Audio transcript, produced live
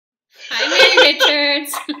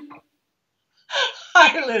Richards.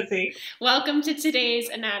 Hi, Lizzie. Welcome to today's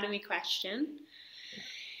anatomy question.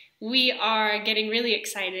 We are getting really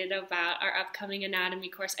excited about our upcoming anatomy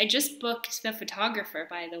course. I just booked the photographer,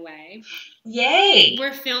 by the way. Yay!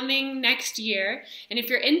 We're filming next year, and if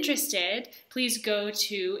you're interested, please go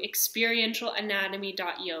to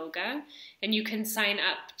experientialanatomy.yoga, and you can sign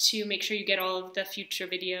up to make sure you get all of the future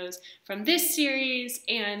videos from this series,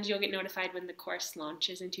 and you'll get notified when the course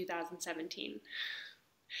launches in 2017.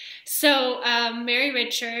 So Mary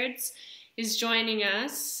Richards is joining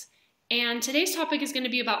us, and today's topic is going to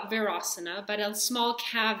be about Virasana, but a small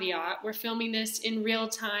caveat. We're filming this in real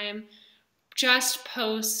time, just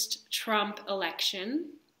post-Trump election.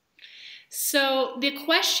 So the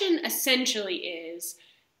question essentially is,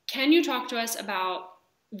 can you talk to us about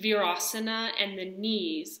Virasana and the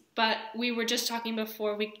knees? But we were just talking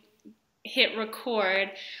before we hit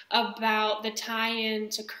record about the tie-in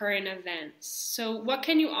to current events. So what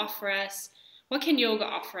can you offer us? What can yoga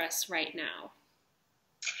offer us right now?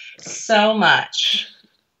 So much.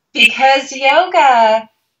 Because yoga,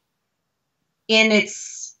 in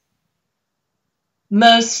its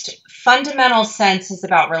most fundamental sense, is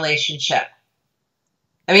about relationship.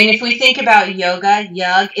 I mean, if we think about yoga,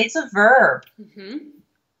 yug, it's a verb,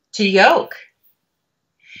 to yoke.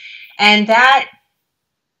 And that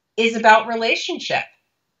is about relationship.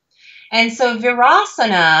 And so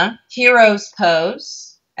Virasana, hero's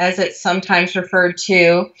pose, as it's sometimes referred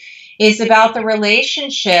to, is about the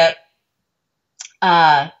relationship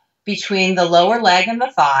between the lower leg and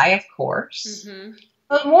the thigh, of course.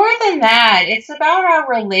 But more than that, it's about our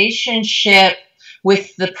relationship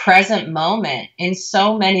with the present moment in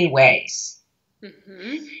so many ways.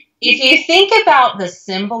 If you think about the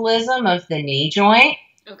symbolism of the knee joint,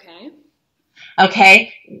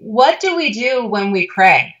 okay, what do we do when we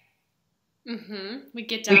pray? We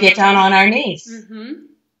get down on our knees.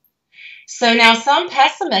 So now some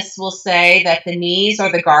pessimists will say that the knees are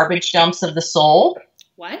the garbage dumps of the soul.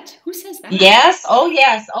 What? Who says that? Yes. Oh,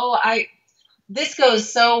 yes. Oh, this goes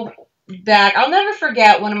so back. I'll never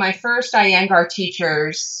forget one of my first Iyengar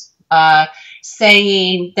teachers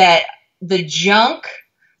saying that the junk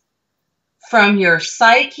from your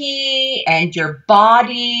psyche and your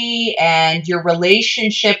body and your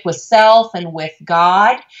relationship with self and with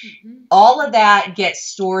God, all of that gets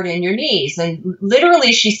stored in your knees. And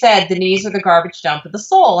literally she said the knees are the garbage dump of the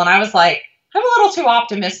soul. And I was like, I'm a little too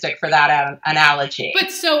optimistic for that analogy.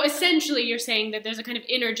 But so essentially you're saying that there's a kind of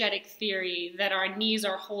energetic theory that our knees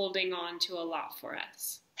are holding on to a lot for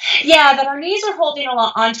us. Yeah, that our knees are holding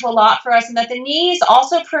onto a lot for us, and that the knees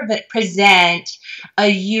also present a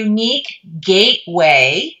unique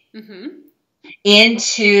gateway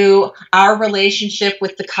into our relationship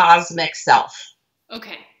with the cosmic self.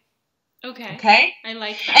 Okay. I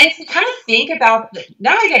like that. And if you kind of think about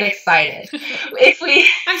now I get excited. I'm sorry,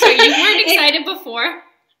 you weren't excited before.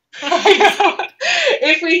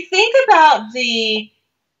 If we think about the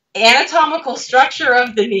anatomical structure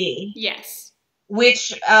of the knee. Yes.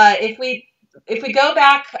 Which, if we go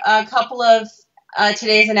back a couple of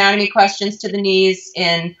today's anatomy questions to the knees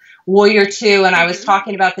in Warrior 2, and I was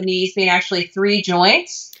talking about the knees being actually 3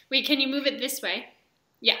 joints. Wait, can you move it this way?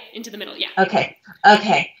 Yeah, into the middle, yeah. Okay.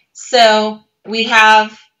 So we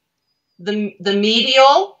have the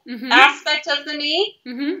medial aspect of the knee,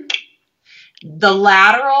 the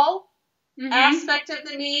lateral aspect of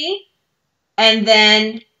the knee, and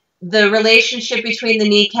then the relationship between the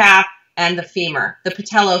kneecap and the femur, the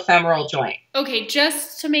patellofemoral joint. Okay,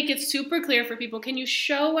 just to make it super clear for people, can you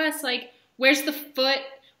show us, like, where's the foot,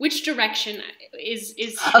 which direction is...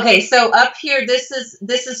 Okay, so up here, this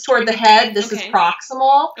is toward the head, this is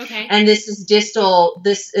proximal, and this is distal.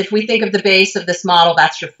 If we think of the base of this model,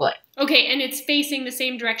 that's your foot. Okay, and it's facing the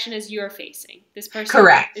same direction as you're facing. This person.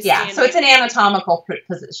 Correct, yeah, so it's an anatomical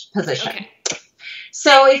position. Okay.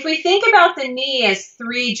 So if we think about the knee as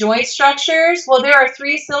 3 joint structures, well, there are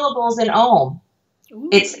 3 syllables in Om. Ooh.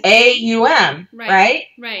 It's A-U-M, right?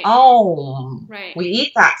 Right. Om. Right. We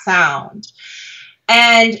eat that sound.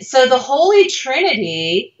 And so the Holy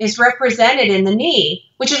Trinity is represented in the knee,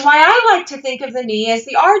 which is why I like to think of the knee as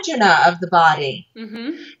the Arjuna of the body,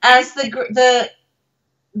 as the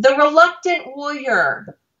reluctant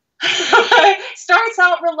warrior. Starts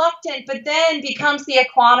out reluctant, but then becomes the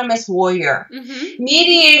equanimous warrior,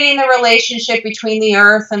 mediating the relationship between the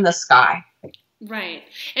earth and the sky. Right.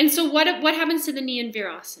 And so what happens to the knee in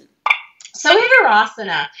Virasana? So in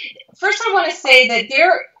Virasana, first I want to say that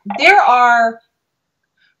there are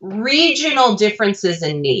regional differences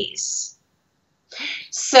in knees.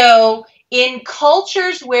 So in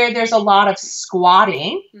cultures where there's a lot of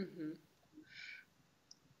squatting,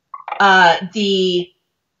 the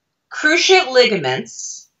cruciate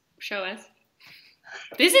ligaments. Show us.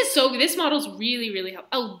 This model's really, really helpful.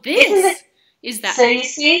 Oh, is that. So you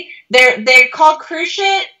see, they're called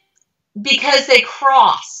cruciate because they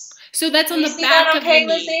cross. So that's on the back of your knee.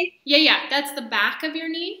 Lizzie? Yeah, that's the back of your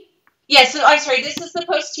knee? Yeah, so I'm sorry, this is the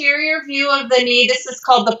posterior view of the knee. This is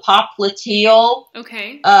called the popliteal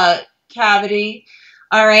cavity.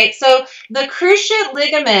 All right, so the cruciate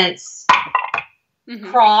ligaments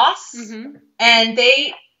cross, and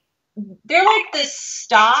they're like the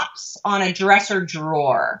stops on a dresser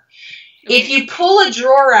drawer. Okay. If you pull a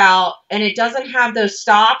drawer out and it doesn't have those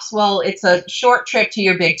stops, well, it's a short trip to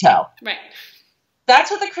your big toe. Right.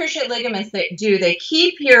 That's what the cruciate ligaments do. They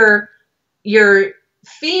keep your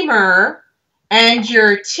femur and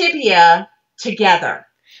your tibia together.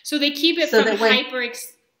 So they keep it from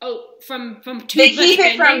from too They keep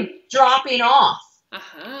it from dropping off.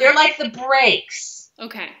 They're like the brakes.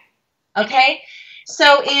 Okay.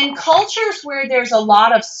 So in cultures where there's a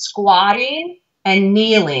lot of squatting and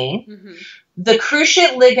kneeling, the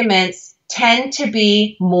cruciate ligaments tend to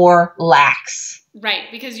be more lax. Right,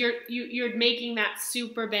 because you're making that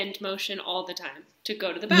super bend motion all the time to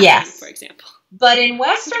go to the bathroom, for example. But in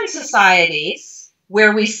Western societies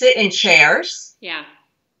where we sit in chairs, so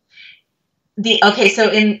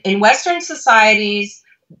in Western societies,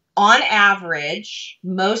 on average,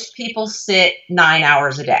 most people sit 9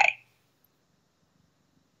 hours a day.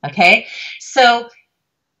 Okay, so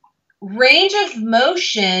range of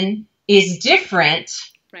motion is different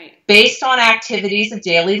based on activities of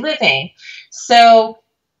daily living. So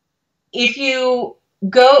if you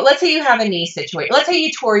go, let's say you have a knee situation. Let's say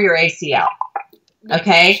you tore your ACL.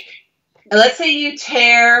 Okay, let's say you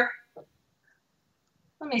tear.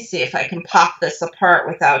 Let me see if I can pop this apart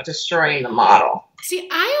without destroying the model. See,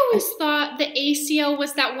 I always thought the ACL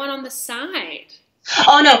was that one on the side.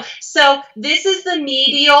 Oh, no. So this is the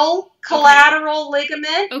medial collateral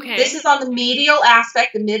ligament. Okay. This is on the medial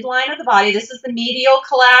aspect, the midline of the body. This is the medial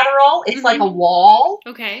collateral. It's like a wall.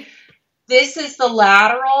 Okay. This is the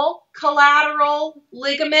lateral collateral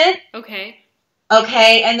ligament. Okay.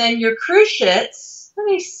 Okay. And then your cruciates. Let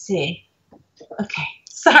me see. Okay.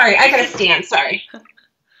 Sorry. I got to stand. Sorry.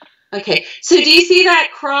 Okay. So do you see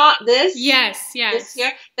that this? Yes. This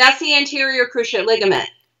here? That's the anterior cruciate ligament.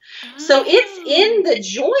 So it's in the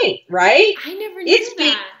joint, right? I never knew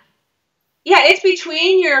that. It's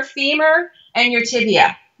between your femur and your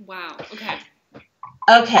tibia. Wow. Okay.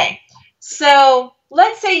 Okay. So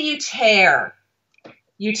let's say you tear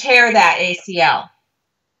that ACL.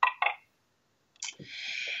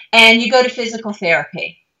 And you go to physical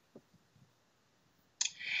therapy.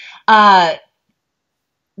 The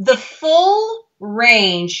full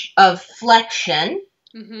range of flexion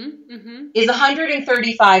is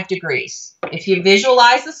 135 degrees. If you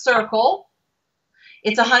visualize the circle,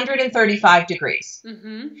 it's 135 degrees.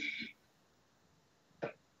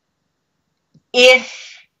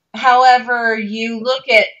 If, however, you look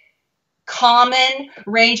at common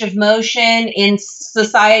range of motion in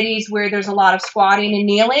societies where there's a lot of squatting and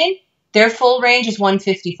kneeling, their full range is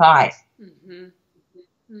 155.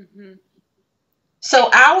 So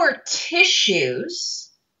our tissues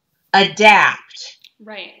adapt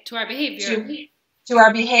to our behavior. To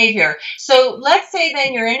our behavior. So let's say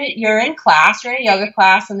then you're in class, you're in a yoga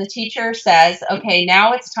class, and the teacher says, okay,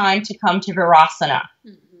 now it's time to come to Virasana.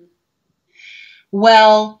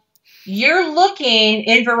 Well, you're looking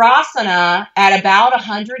in Virasana at about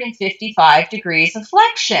 155 degrees of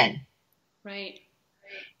flexion.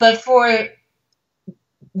 But for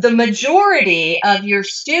the majority of your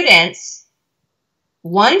students,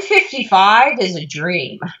 155 is a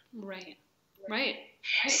dream.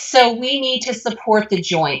 So we need to support the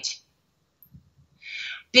joint.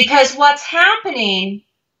 Because what's happening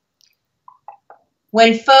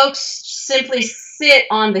when folks simply sit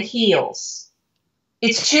on the heels,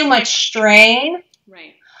 it's too much strain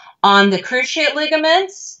on the cruciate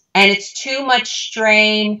ligaments, and it's too much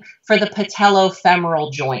strain for the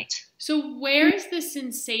patellofemoral joint. So where's the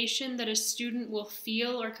sensation that a student will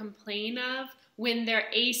feel or complain of when their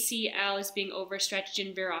ACL is being overstretched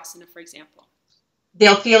in Virasana, for example?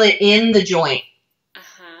 They'll feel it in the joint.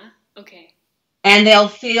 Okay. And they'll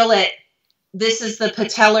feel it. This is the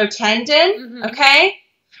patellar tendon, okay,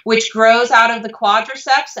 which grows out of the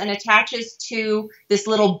quadriceps and attaches to this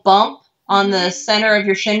little bump on the center of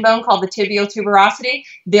your shin bone called the tibial tuberosity.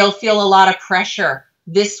 They'll feel a lot of pressure.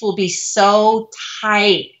 This will be so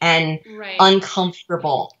tight and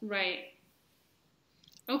uncomfortable.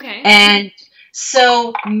 Okay. And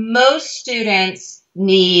so most students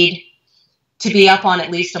need to be up on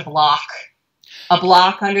at least a block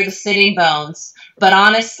under the sitting bones. But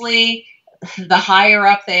honestly, the higher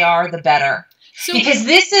up they are, the better. So, because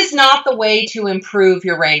this is not the way to improve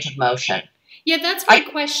your range of motion. Yeah, that's my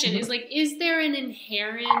question. Is like, is there an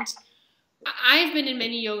inherent... I've been in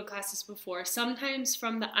many yoga classes before, sometimes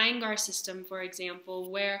from the Iyengar system, for example,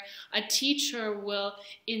 where a teacher will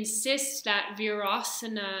insist that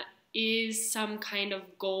Virasana is some kind of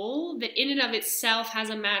goal that in and of itself has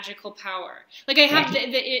a magical power. Like I have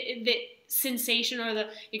the sensation or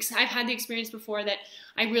I've had the experience before that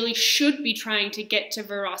I really should be trying to get to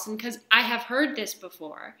Virasana because I have heard this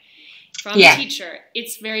before from a teacher.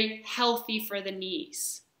 It's very healthy for the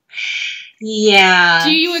knees. Yeah.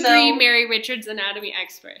 Do you agree, Mary Richards, anatomy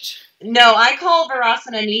expert? No, I call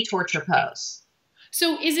Virasana knee torture pose.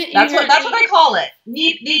 So is it that's what I call it,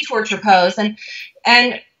 knee torture pose, and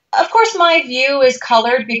of course my view is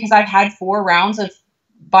colored because I've had 4 rounds of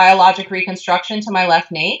biologic reconstruction to my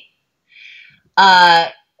left knee.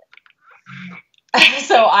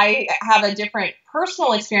 So I have a different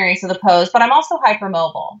personal experience of the pose, but I'm also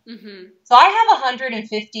hypermobile. Mm-hmm. So I have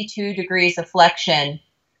 152 degrees of flexion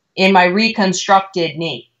in my reconstructed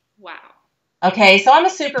knee. Wow. Okay, so I'm a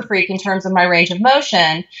super freak in terms of my range of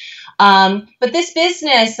motion. But this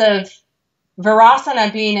business of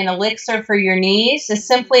Virasana being an elixir for your knees is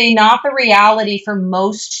simply not the reality for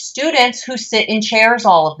most students who sit in chairs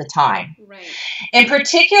all of the time. Right. And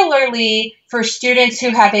particularly for students who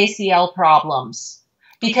have ACL problems.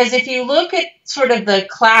 Because if you look at sort of the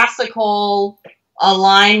classical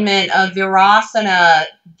alignment of Virasana,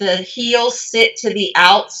 the heels sit to the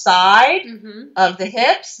outside of the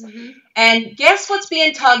hips. Mm-hmm. And guess what's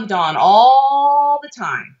being tugged on all the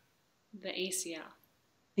time? The ACL.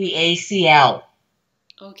 The ACL.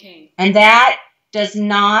 Okay. And that does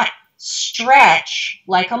not stretch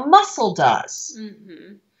like a muscle does.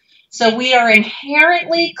 Mm-hmm. So we are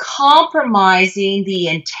inherently compromising the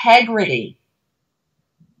integrity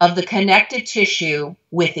of the connective tissue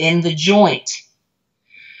within the joint.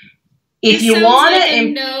 If you want to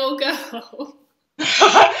no-go.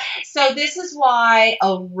 So this is why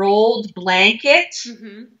a rolled blanket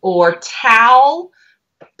or towel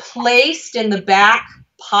placed in the back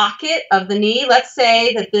pocket of the knee. Let's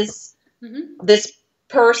say that this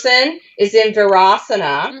person is in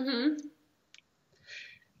Virasana. Mm-hmm.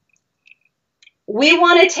 We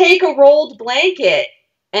want to take a rolled blanket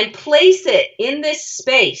and place it in this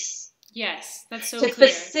space. Yes, that's so to clear.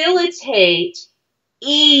 Facilitate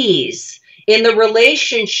ease in the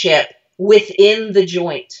relationship within the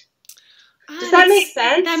joint. Does that make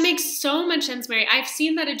sense? That makes so much sense, Mary. I've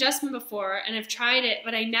seen that adjustment before and I've tried it,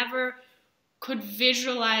 but I never could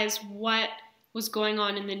visualize what was going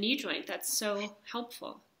on in the knee joint. That's so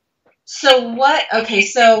helpful. So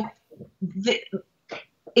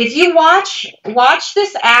if you watch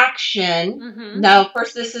this action, now of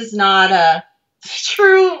course this is not a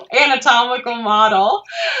true anatomical model,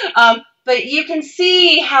 but you can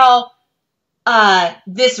see how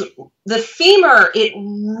the femur it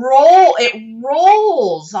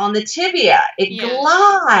rolls on the tibia. It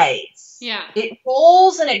glides. Yeah. It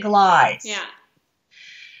rolls and it glides. Yeah.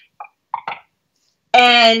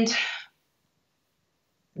 And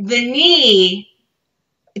the knee,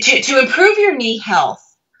 to improve your knee health,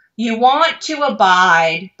 you want to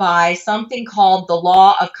abide by something called the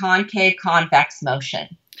law of concave convex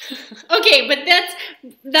motion. Okay, but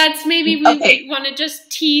that's maybe we want to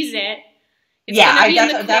just tease it.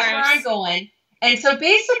 That's where I'm going. And so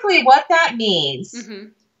basically what that means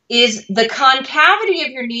is the concavity of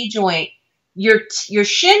your knee joint, your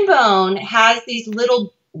shin bone has these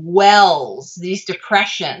little wells, these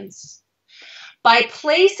depressions. By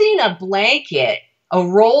placing a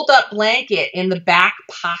rolled up blanket in the back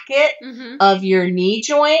pocket of your knee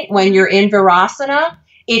joint when you're in Virasana,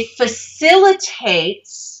 it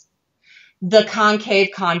facilitates the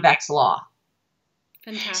concave convex law.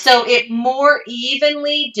 Fantastic. So it more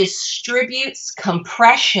evenly distributes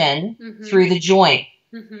compression through the joint.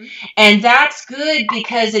 And that's good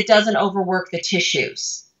because it doesn't overwork the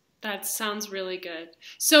tissues. That sounds really good.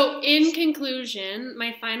 So in conclusion,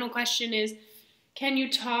 my final question is, can you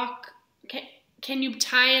tie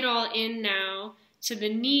it all in now to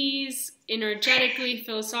the knees, energetically,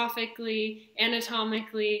 philosophically,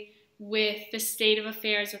 anatomically, with the state of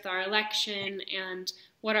affairs with our election and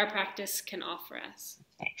what our practice can offer us?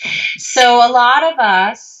 So a lot of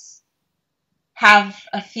us have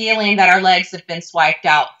a feeling that our legs have been swiped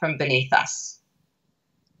out from beneath us.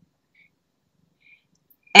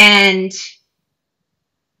 And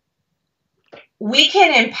we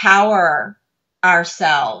can empower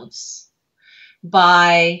ourselves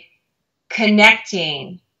by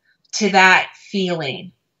connecting to that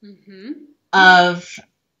feeling of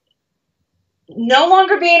no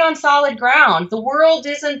longer being on solid ground. The world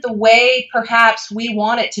isn't the way perhaps we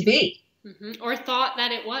want it to be. Or thought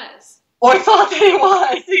that it was. Or thought that it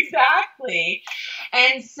was, exactly.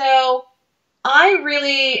 And so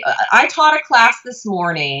I taught a class this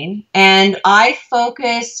morning, and I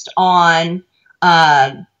focused on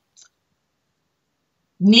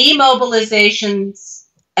knee mobilizations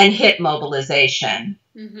and hip mobilization.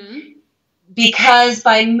 Because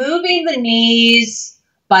by moving the knees,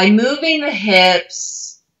 by moving the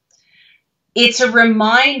hips, it's a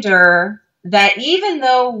reminder that even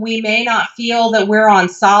though we may not feel that we're on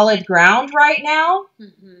solid ground right now,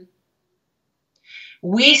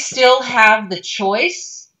 we still have the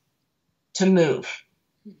choice to move.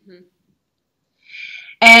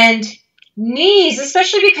 And knees,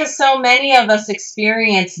 especially because so many of us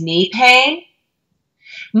experience knee pain,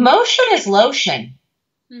 motion is lotion.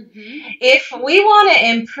 If we want to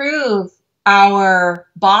improve our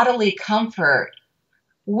bodily comfort,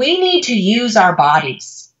 we need to use our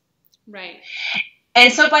bodies. Right.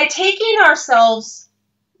 And so by taking ourselves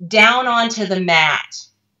down onto the mat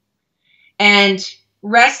and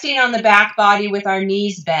resting on the back body with our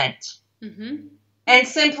knees bent, and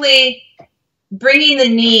simply bringing the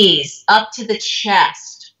knees up to the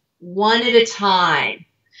chest one at a time,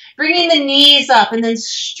 bringing the knees up and then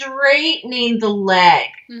straightening the leg.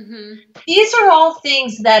 These are all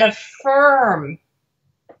things that affirm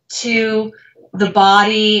to the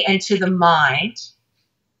body and to the mind,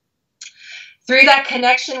 through that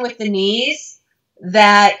connection with the knees,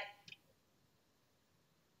 that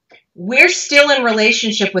we're still in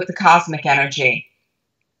relationship with the cosmic energy.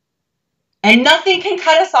 And nothing can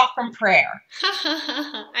cut us off from prayer.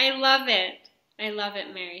 I love it. I love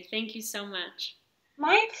it, Mary. Thank you so much.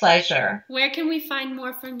 My pleasure. Where can we find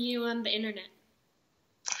more from you on the internet?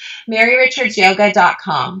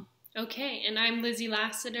 MaryRichardsYoga.com. Okay, and I'm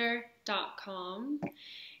LizzieLasater.com.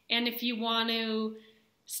 And if you want to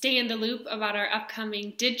stay in the loop about our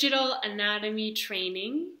upcoming digital anatomy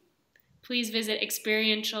training, please visit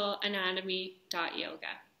experientialanatomy.yoga.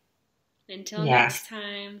 Until next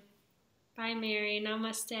time, bye, Mary.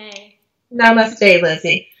 Namaste. Namaste,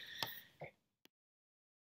 Lizzie.